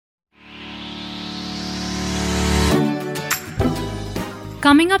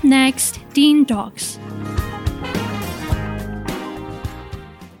Coming up next, Teen Talks.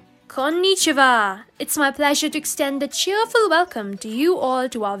 Konnichiwa! It's my pleasure to extend a cheerful welcome to you all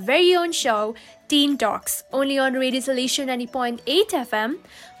to our very own show, Teen Talks, only on Radio Solution 90.8 FM,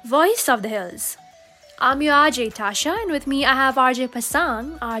 Voice of the Hills. I'm your RJ Tasha, and with me I have RJ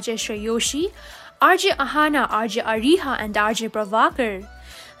Pasang, RJ Shreyoshi, RJ Ahana, RJ Ariha, and RJ Pravakar.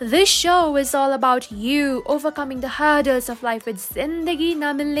 This show is all about you overcoming the hurdles of life with Zindagi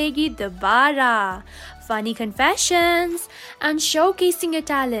Na Milegi Dobara, funny confessions, and showcasing your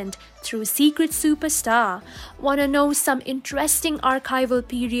talent through Secret Superstar. Wanna know some interesting archival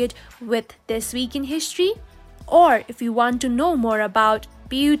period with This Week in History? Or if you want to know more about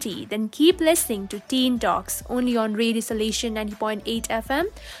beauty, then keep listening to Teen Talks, only on Radio Solution 90.8 FM,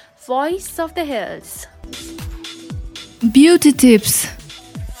 Voice of the Hills. Beauty tips.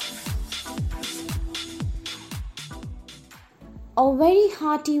 A very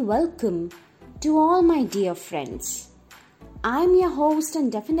hearty welcome to all my dear friends. I'm your host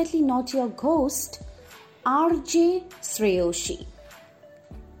and definitely not your ghost, RJ Shreyoshi.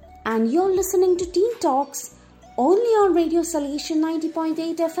 And you're listening to Teen Talks only on Radio Solution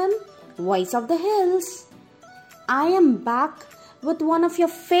 90.8 FM, Voice of the Hills. I am back with one of your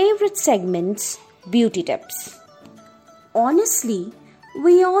favorite segments, Beauty Tips. Honestly,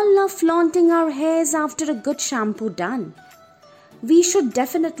 we all love flaunting our hairs after a good shampoo done. We should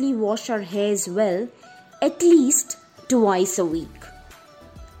definitely wash our hairs well, at least twice a week.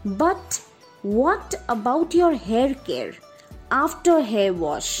 But what about your hair care after hair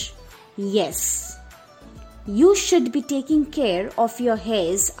wash? Yes, you should be taking care of your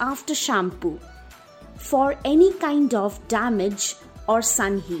hairs after shampoo for any kind of damage or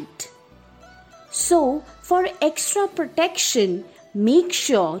sun heat. So, for extra protection, make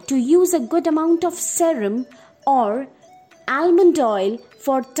sure to use a good amount of serum or almond oil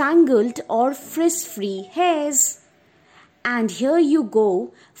for tangled or frizz-free hairs. And here you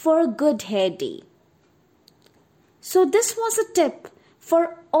go for a good hair day. So this was a tip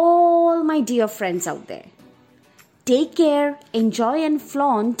for all my dear friends out there. Take care, enjoy and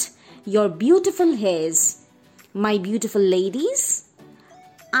flaunt your beautiful hairs. My beautiful ladies,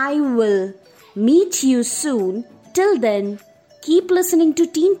 I will meet you soon. Till then, keep listening to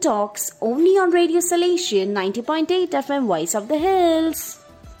Teen Talks only on Radio Solution 90.8 FM, Voice of the Hills.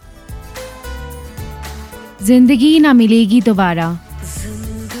 Zindagi Na Milegi Dobara.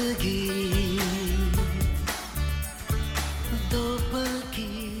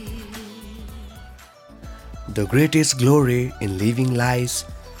 The greatest glory in living lies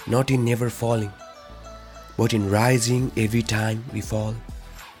not in never falling, but in rising every time we fall.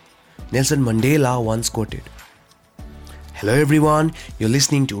 Nelson Mandela once quoted. Hello everyone, you're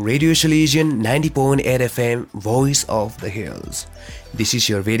listening to Radio Solution 90.8 FM, Voice of the Hills. This is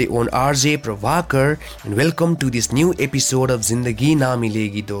your very own RJ Pravakar and welcome to this new episode of Zindagi Na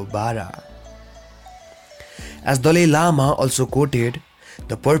Milegi Dobara. As Dalai Lama also quoted,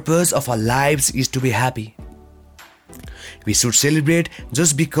 the purpose of our lives is to be happy. We should celebrate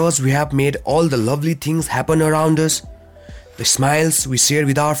just because we have made all the lovely things happen around us, the smiles we share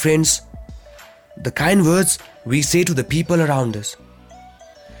with our friends, the kind words we say to the people around us.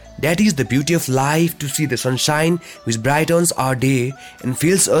 That is the beauty of life, to see the sunshine which brightens our day and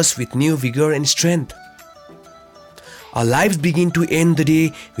fills us with new vigor and strength. Our lives begin to end the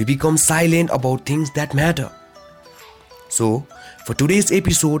day we become silent about things that matter. So, for today's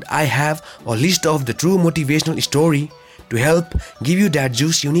episode, I have a list of the true motivational story to help give you that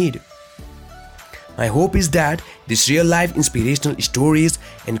juice you need. My hope is that these real-life inspirational stories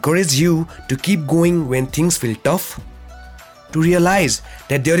encourage you to keep going when things feel tough, to realize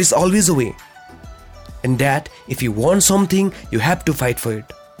that there is always a way, and that if you want something, you have to fight for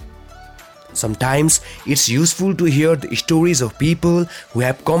it. Sometimes it's useful to hear the stories of people who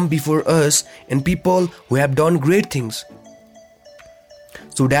have come before us and people who have done great things,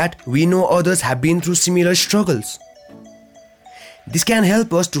 so that we know others have been through similar struggles. This can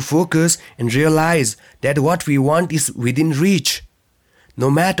help us to focus and realize that what we want is within reach, no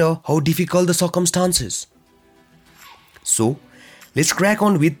matter how difficult the circumstances. So, let's crack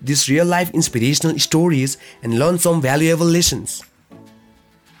on with these real-life inspirational stories and learn some valuable lessons.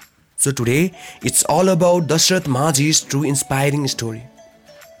 So today, it's all about Dashrath Majhi's true inspiring story.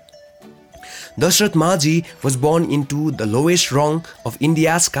 Dashrath Majhi was born into the lowest rung of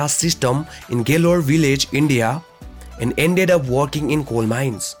India's caste system in Gelore village, India, and ended up working in coal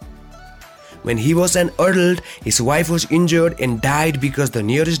mines. When he was an adult, his wife was injured and died because the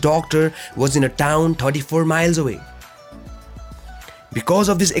nearest doctor was in a town 34 miles away. Because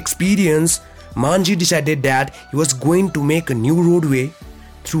of this experience, Majhi decided that he was going to make a new roadway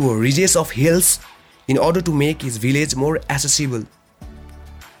through a ridges of hills in order to make his village more accessible.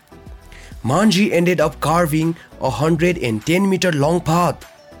 Manji ended up carving a 110-meter long path,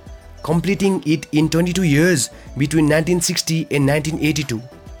 completing it in 22 years between 1960 and 1982,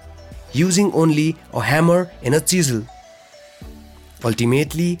 using only a hammer and a chisel.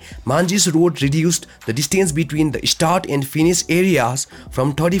 Ultimately, Manji's road reduced the distance between the start and finish areas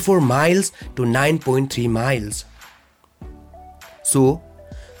from 34 miles to 9.3 miles. So,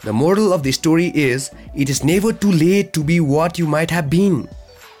 the moral of the story is, it is never too late to be what you might have been.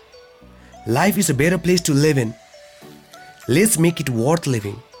 Life is a better place to live in. Let's make it worth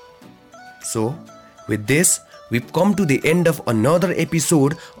living. So, with this, we've come to the end of another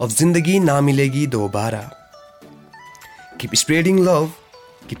episode of Zindagi Na Milegi Dobara. Keep spreading love,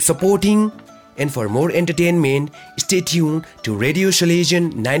 keep supporting, and for more entertainment, stay tuned to Radio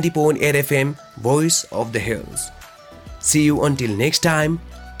Shalesian 90.8 FM, Voice of the Hills. See you until next time.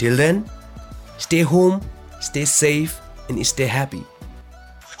 Till then, stay home, stay safe, and stay happy.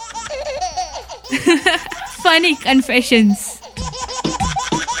 Funny confessions.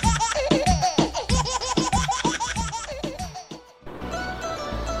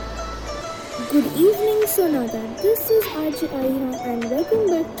 Good evening, Sonata. This is RJ Aira and welcome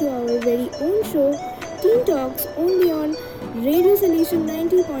back to our very own show, Teen Talks, only on Radio Solution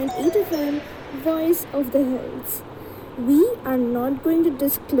 90.8 FM, Voice of the Hills. We are not going to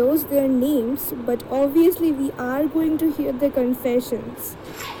disclose their names, but obviously we are going to hear their confessions.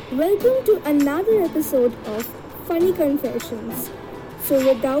 Welcome to another episode of Funny Confessions. So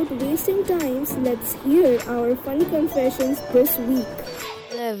without wasting time, let's hear our funny confessions this week.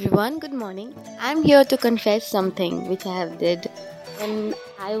 Hello everyone, good morning. I'm here to confess something which I have did when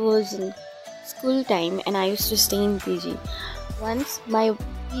I was in school time and I used to stay in PG. Once my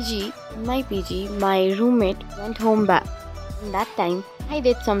roommate went home back. And that time I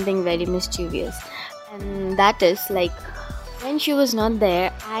did something very mischievous, and that is like, when she was not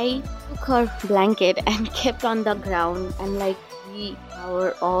there, I took her blanket and kept on the ground, and like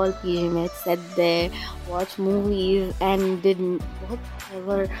our all PG mates sat there, watch movies and did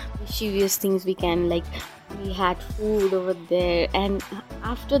whatever mischievous things we can, like we had food over there. And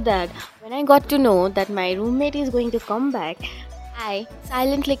after that, when I got to know that my roommate is going to come back, I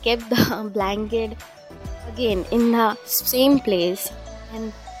silently kept the blanket again in the same place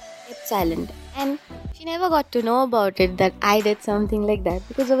and kept silent. And she never got to know about it that I did something like that,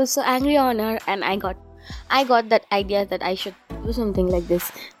 because I was so angry on her, and I got that idea that I should do something like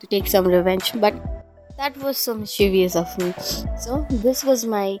this to take some revenge. But that was so mischievous of me. So this was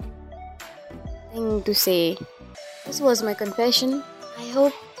my thing to say. This was my confession. I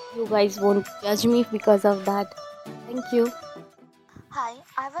hope you guys won't judge me because of that. Thank you. Hi,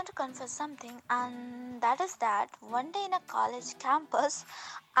 I want to confess something, and that is that one day in a college campus,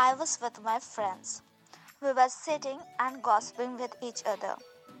 I was with my friends. We were sitting and gossiping with each other.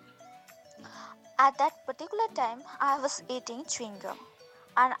 At that particular time, I was eating chewing gum,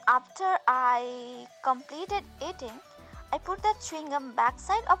 and after I completed eating, I put the chewing gum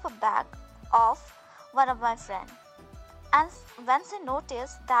backside of a bag of one of my friends. And when she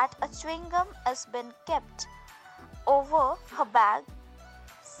noticed that a chewing gum has been kept over her bag,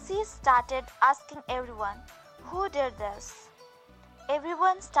 she started asking everyone, who did this?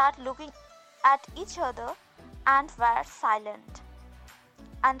 Everyone started looking at each other and were silent.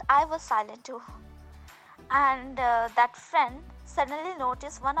 And I was silent too. And that friend suddenly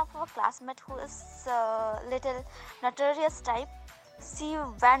noticed one of our classmates who is little notorious type. She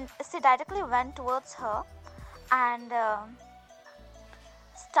directly went towards her and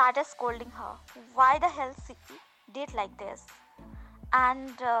started scolding her. Why the hell she did like this?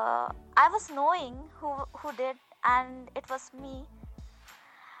 And I was knowing who did, and it was me.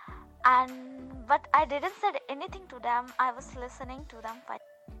 But I didn't say anything to them. I was listening to them.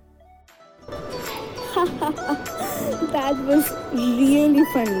 That was really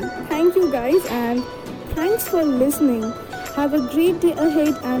funny. Thank you guys, and thanks for listening. Have a great day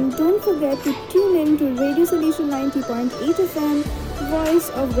ahead, and don't forget to tune in to Radio Solution 90.8 FM, Voice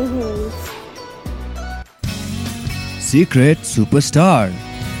of the Hills. Secret Superstar.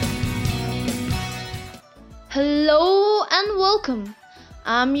 Hello and welcome.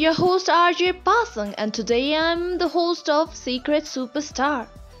 I'm your host RJ Pasang, and today I'm the host of Secret Superstar.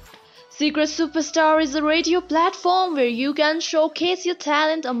 Secret Superstar is a radio platform where you can showcase your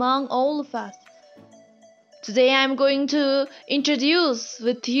talent among all of us. Today I'm going to introduce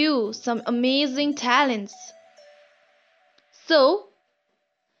with you some amazing talents. So,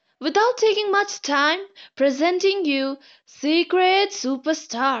 without taking much time, presenting you Secret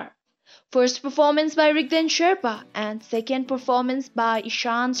Superstar. First performance by Rigden Sherpa and second performance by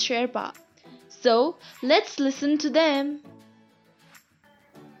Ishant Sherpa. So let's listen to them.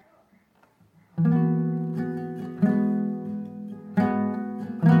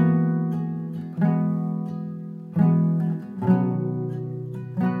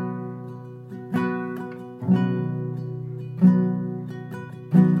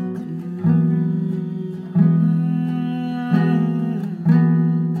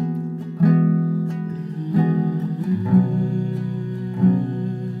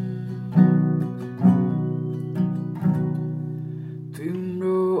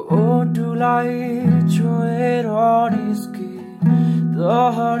 छोएर निस्के त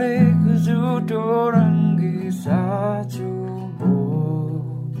हरेक झुटो रङ्गी साँचो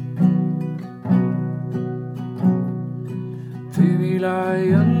तिमीलाई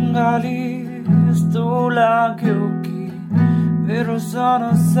अङ्गाली यस्तो लाग्यो कि मेरो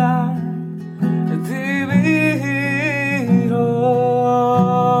संसार तिमी हो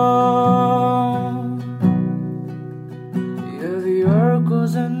यदि अर्को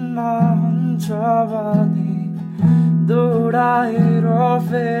जन्म भने दौडाएर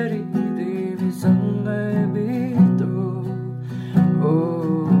फेरि तिमीसँगै बितो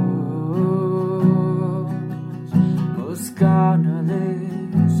मुस्कानले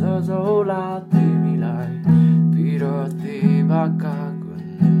सजौला तिमीलाई पिरती भाका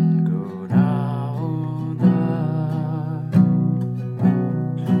गुनगुनाउँदा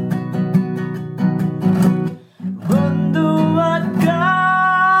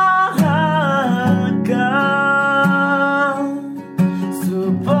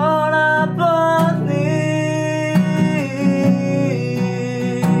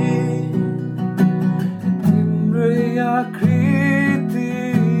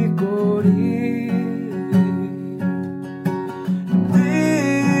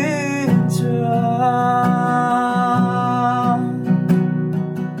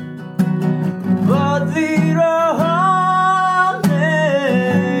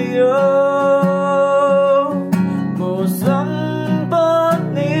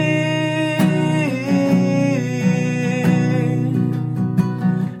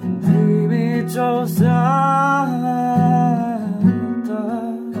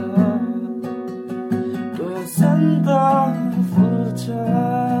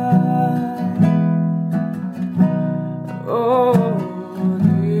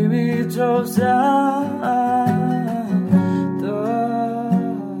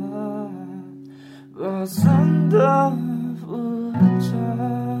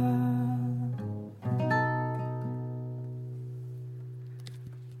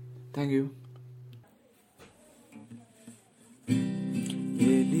Thank you.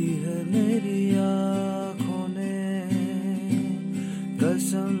 ये ली है मेरी आँखों ने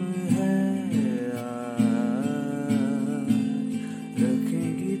कसम है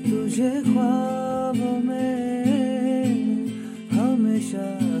रखेंगी तुझे ख्वाबों में हमेशा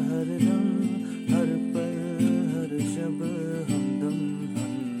हरदम हर पल हर शब हमदम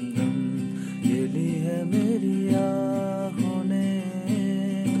हमदम ये ली है मेरी आँखों ने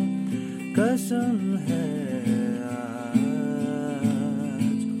कसम है आज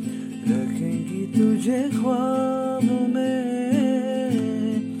रखेंगी तुझे ख्वाबों में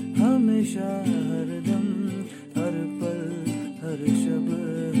हमेशा हरदम हर पल हर शब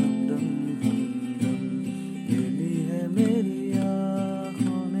हमदम हमदम ये ली है मेरी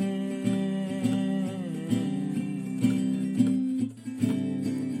आँखों ने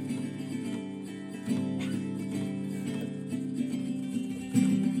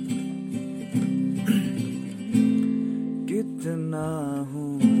कितना हूँ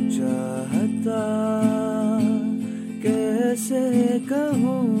चाहता कैसे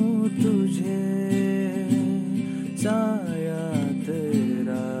कहूँ तुझे साया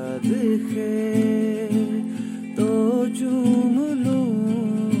तेरा दिखे तो चूम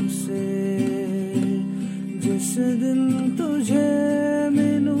लूँ से जिस दिन तुझे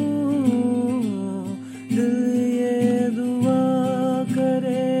मिलूँ दिल ये दुआ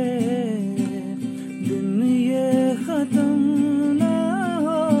करे दिन ये खत्म ना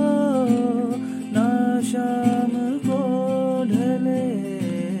हो ना शाम को ढले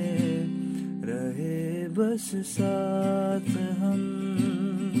रहे बस साथ हम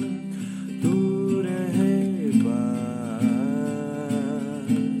तू रहे पास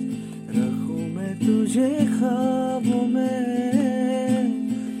रखूं मैं तुझे ख्वाबों में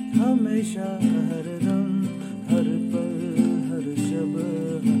हमेशा हरदम हर पल हर शब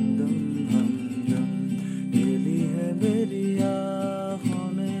हमदम हमदम ये ली है मेरी आँखों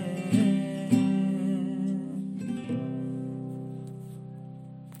ने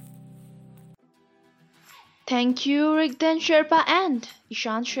Thank you, Rigden Sherpa and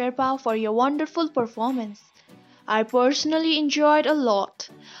Ishant Sherpa, for your wonderful performance. I personally enjoyed a lot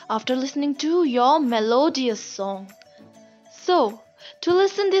after listening to your melodious song. So, to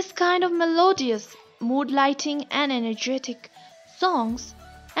listen this kind of melodious, mood-lighting and energetic songs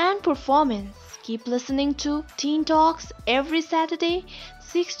and performance, keep listening to Teen Talks every Saturday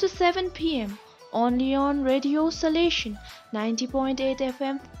 6 to 7 p.m. only on Radio Salation 90.8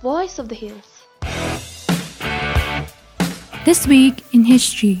 FM, Voice of the Hills. This week in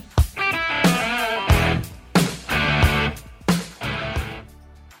history.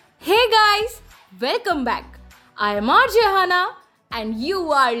 Hey guys, welcome back. I am RJ Hana and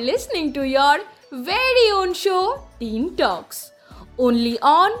you are listening to your very own show Teen Talks. Only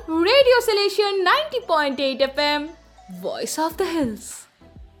on Radio Salation 90.8 FM, Voice of the Hills.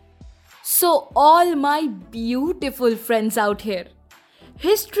 So all my beautiful friends out here,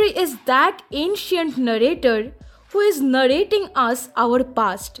 history is that ancient narrator who is narrating us our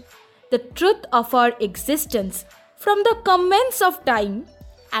past, the truth of our existence from the commence of time,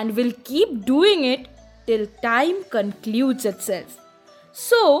 and will keep doing it till time concludes itself.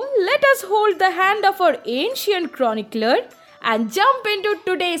 So let us hold the hand of our ancient chronicler and jump into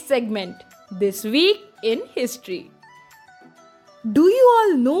today's segment, This Week in History. Do you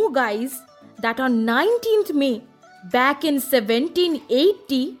all know, guys, that on 19th May, back in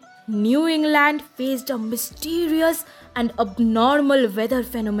 1780, New England faced a mysterious and abnormal weather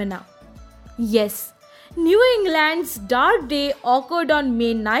phenomena. Yes, New England's dark day occurred on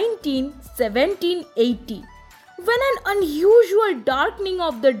May 19, 1780, when an unusual darkening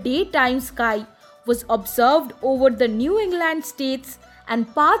of the daytime sky was observed over the New England states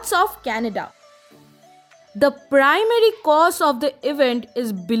and parts of Canada. The primary cause of the event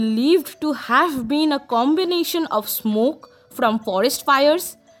is believed to have been a combination of smoke from forest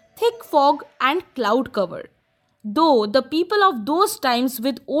fires, thick fog and cloud cover. Though the people of those times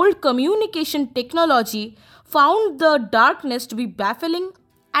with old communication technology found the darkness to be baffling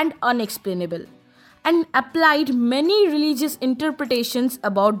and unexplainable and applied many religious interpretations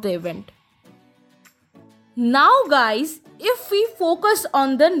about the event. Now guys, if we focus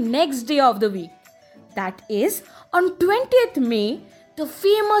on the next day of the week, that is on 20th May, the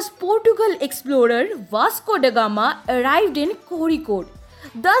famous Portugal explorer Vasco da Gama arrived in Kozhikode,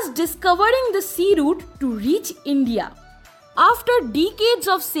 thus discovering the sea route to reach India. After decades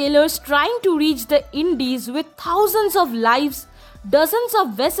of sailors trying to reach the Indies with thousands of lives, dozens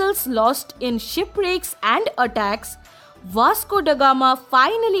of vessels lost in shipwrecks and attacks, Vasco da Gama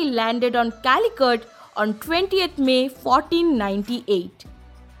finally landed on Calicut on 20th May 1498.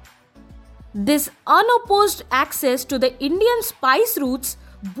 This unopposed access to the Indian spice routes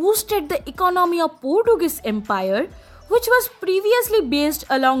boosted the economy of Portuguese Empire, which was previously based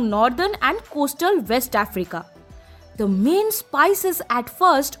along northern and coastal West Africa. The main spices at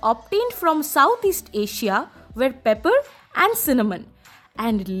first obtained from Southeast Asia were pepper and cinnamon,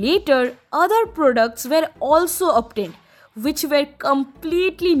 and later other products were also obtained, which were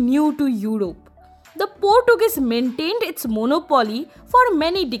completely new to Europe. The Portuguese maintained its monopoly for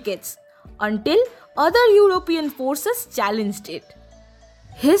many decades, until other European forces challenged it.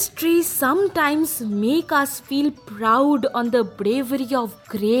 History sometimes makes us feel proud on the bravery of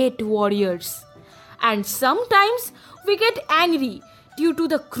great warriors. And sometimes we get angry due to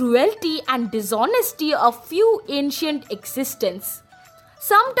the cruelty and dishonesty of few ancient existence.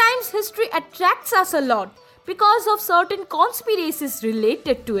 Sometimes history attracts us a lot because of certain conspiracies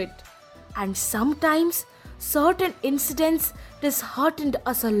related to it. And sometimes certain incidents disheartened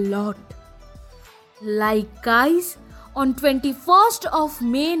us a lot. Like guys, on 21st of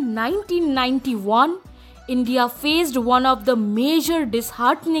May 1991, India faced one of the major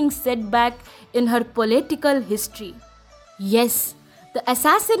disheartening setbacks in her political history. Yes, the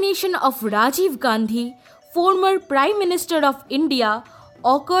assassination of Rajiv Gandhi, former Prime Minister of India,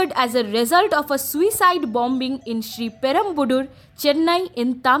 occurred as a result of a suicide bombing in Sri Perumbudur, Chennai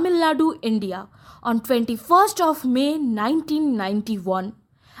in Tamil Nadu, India on 21st of May 1991.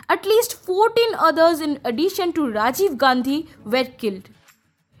 At least 14 others in addition to Rajiv Gandhi were killed.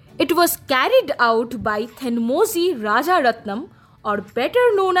 It was carried out by Thenmozi Rajaratnam, or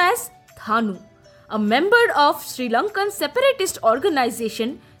better known as Thanu, a member of Sri Lankan separatist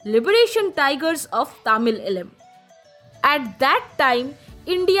organization Liberation Tigers of Tamil Eelam. At that time,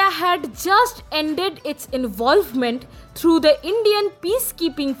 India had just ended its involvement through the Indian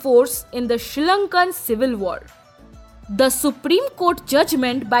peacekeeping force in the Sri Lankan Civil War. The Supreme Court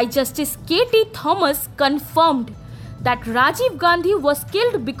judgment by Justice K.T. Thomas confirmed that Rajiv Gandhi was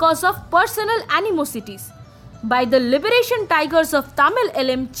killed because of personal animosities by the Liberation Tigers of Tamil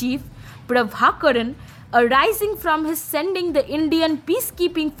Eelam chief Prabhakaran arising from his sending the Indian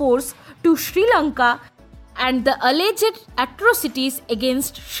peacekeeping force to Sri Lanka and the alleged atrocities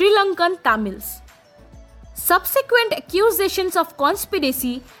against Sri Lankan Tamils. Subsequent accusations of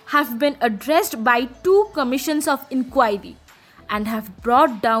conspiracy have been addressed by 2 commissions of inquiry and have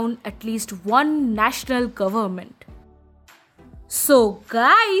brought down at least one national government. So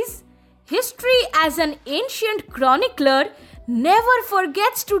guys, history as an ancient chronicler never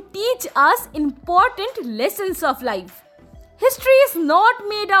forgets to teach us important lessons of life. History is not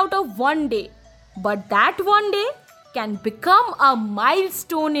made out of one day, but that one day can become a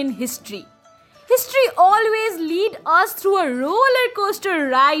milestone in history. History always leads us through a roller coaster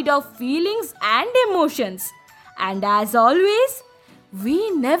ride of feelings and emotions. And as always, we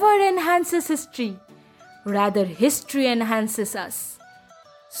never enhance history. Rather, history enhances us.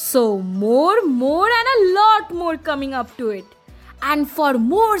 So more and a lot more coming up to it. And for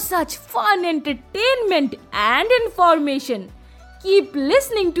more such fun entertainment and information, keep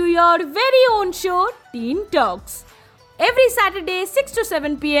listening to your very own show, Teen Talks. Every Saturday 6 to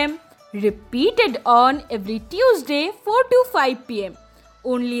 7 pm. Repeated on every Tuesday 4 to 5 pm.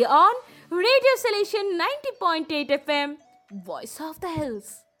 Only on Radio Solution 90.8 FM, Voice of the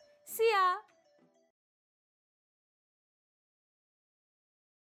Hills. See ya!